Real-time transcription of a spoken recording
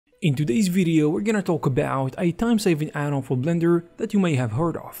In today's video, we're gonna talk about a time-saving add-on for Blender that you may have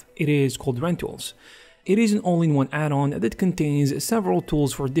heard of. It is called Rantools. It is an all-in-one add-on that contains several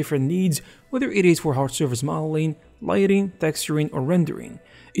tools for different needs, whether it is for hard surface modeling, lighting, texturing, or rendering.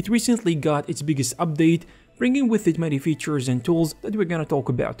 It recently got its biggest update, bringing with it many features and tools that we're gonna talk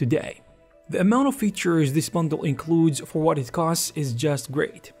about today. The amount of features this bundle includes for what it costs is just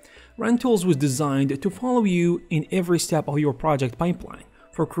great. Rantools was designed to follow you in every step of your project pipeline,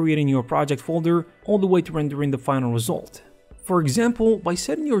 for creating your project folder all the way to rendering the final result. For example, by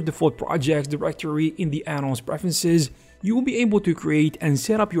setting your default projects directory in the add-on's preferences, you will be able to create and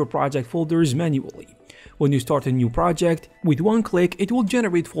set up your project folders manually. When you start a new project, with one click it will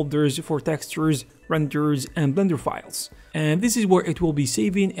generate folders for textures, renders, and Blender files. And this is where it will be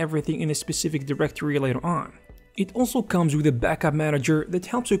saving everything in a specific directory later on. It also comes with a backup manager that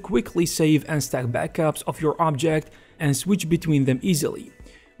helps you quickly save and stack backups of your object and switch between them easily,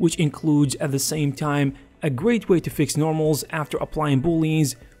 which includes at the same time a great way to fix normals after applying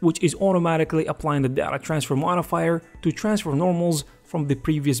booleans, which is automatically applying the data transfer modifier to transfer normals from the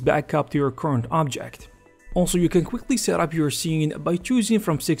previous backup to your current object. Also, you can quickly set up your scene by choosing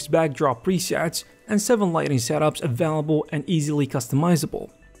from 6 backdrop presets and 7 lighting setups available and easily customizable,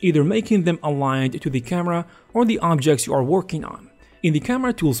 either making them aligned to the camera or the objects you are working on. In the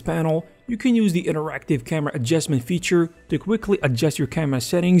Camera Tools panel, you can use the interactive camera adjustment feature to quickly adjust your camera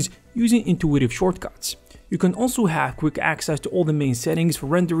settings using intuitive shortcuts. You can also have quick access to all the main settings for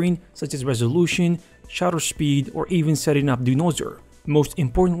rendering, such as resolution, shutter speed, or even setting up denoiser. Most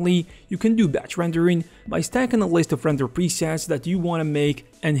importantly, you can do batch rendering by stacking a list of render presets that you want to make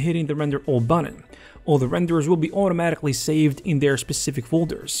and hitting the render all button. All the renders will be automatically saved in their specific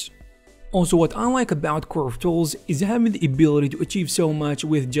folders. Also, what I like about Curve tools is having the ability to achieve so much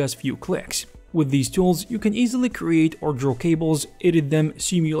with just few clicks. With these tools, you can easily create or draw cables, edit them,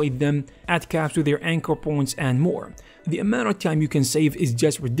 simulate them, add caps to their anchor points, and more. The amount of time you can save is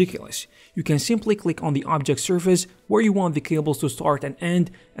just ridiculous. You can simply click on the object surface where you want the cables to start and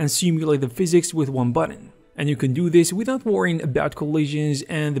end and simulate the physics with one button. And you can do this without worrying about collisions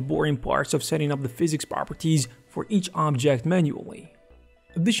and the boring parts of setting up the physics properties for each object manually.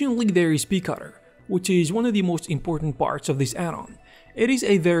 Additionally, there is Pcutter, which is one of the most important parts of this add-on. It is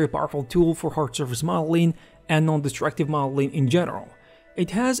a very powerful tool for hard surface modeling and non-destructive modeling in general.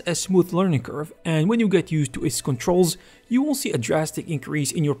 It has a smooth learning curve, and when you get used to its controls, you will see a drastic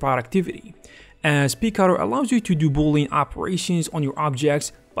increase in your productivity, as Pcutter allows you to do Boolean operations on your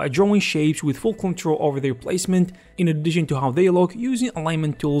objects by drawing shapes with full control over their placement, in addition to how they look using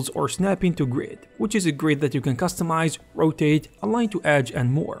alignment tools or snapping to grid, which is a grid that you can customize, rotate, align to edge, and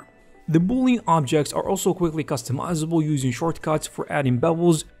more. The Boolean objects are also quickly customizable using shortcuts for adding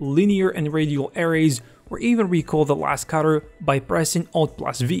bevels, linear and radial arrays, or even recall the last cutter by pressing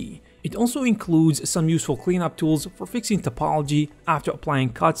Alt+V. It also includes some useful cleanup tools for fixing topology after applying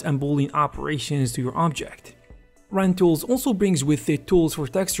cuts and Boolean operations to your object. Rantools also brings with it tools for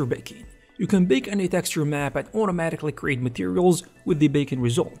texture baking. You can bake any texture map and automatically create materials with the baking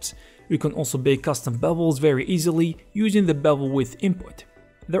results. You can also bake custom bevels very easily using the bevel width input.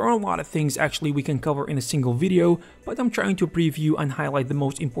 There are a lot of things actually we can cover in a single video, but I'm trying to preview and highlight the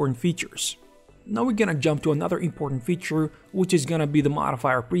most important features. Now we're gonna jump to another important feature, which is gonna be the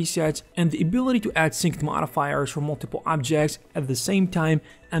modifier presets and the ability to add synced modifiers for multiple objects at the same time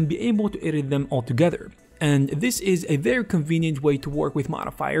and be able to edit them all together. And this is a very convenient way to work with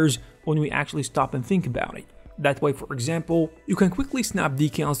modifiers when we actually stop and think about it. That way, for example, you can quickly snap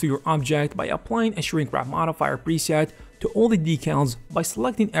decals to your object by applying a shrink wrap modifier preset to all the decals by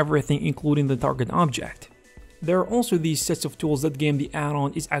selecting everything including the target object. There are also these sets of tools that give the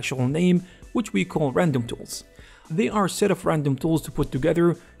add-on its actual name, which we call random tools. They are a set of random tools to put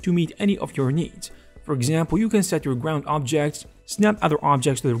together to meet any of your needs. For example, you can set your ground objects, snap other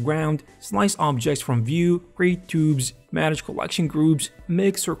objects to the ground, slice objects from view, create tubes, manage collection groups,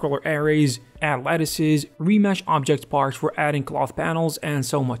 make circular arrays, add lattices, remesh object parts for adding cloth panels, and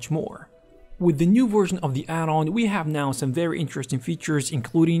so much more. With the new version of the add-on, we have now some very interesting features,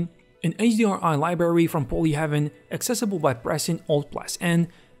 including an HDRI library from Polyheaven accessible by pressing Alt+N,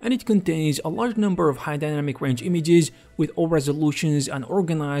 and it contains a large number of high dynamic range images with all resolutions and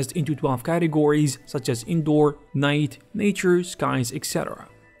organized into 12 categories such as indoor, night, nature, skies, etc.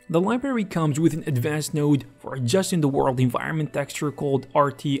 The library comes with an advanced node for adjusting the world environment texture called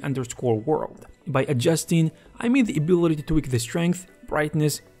RT_world. By adjusting, I mean the ability to tweak the strength,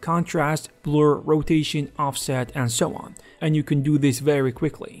 brightness, contrast, blur, rotation, offset, and so on, and you can do this very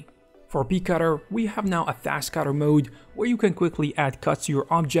quickly. For Pcutter, we have now a fast cutter mode where you can quickly add cuts to your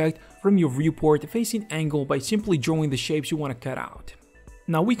object from your viewport facing angle by simply drawing the shapes you want to cut out.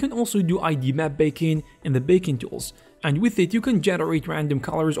 Now we can also do ID map baking in the baking tools, and with it you can generate random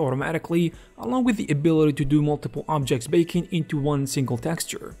colors automatically, along with the ability to do multiple objects baking into one single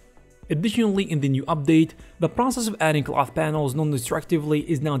texture. Additionally, in the new update, the process of adding cloth panels non-destructively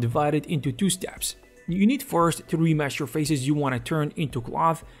is now divided into 2 steps. You need first to remesh your faces you want to turn into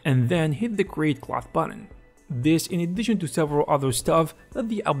cloth, and then hit the Create Cloth button. This in addition to several other stuff that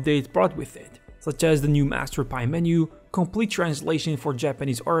the update brought with it, such as the new Master Pi menu, complete translation for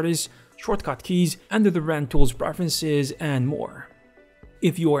Japanese artists, shortcut keys, under the Rantools preferences, and more.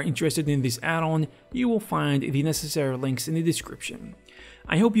 If you are interested in this add-on, you will find the necessary links in the description.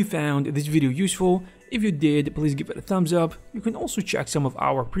 I hope you found this video useful. If you did, please give it a thumbs up. You can also check some of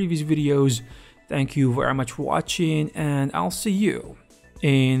our previous videos. Thank you very much for watching, and I'll see you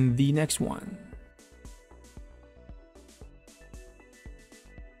in the next one.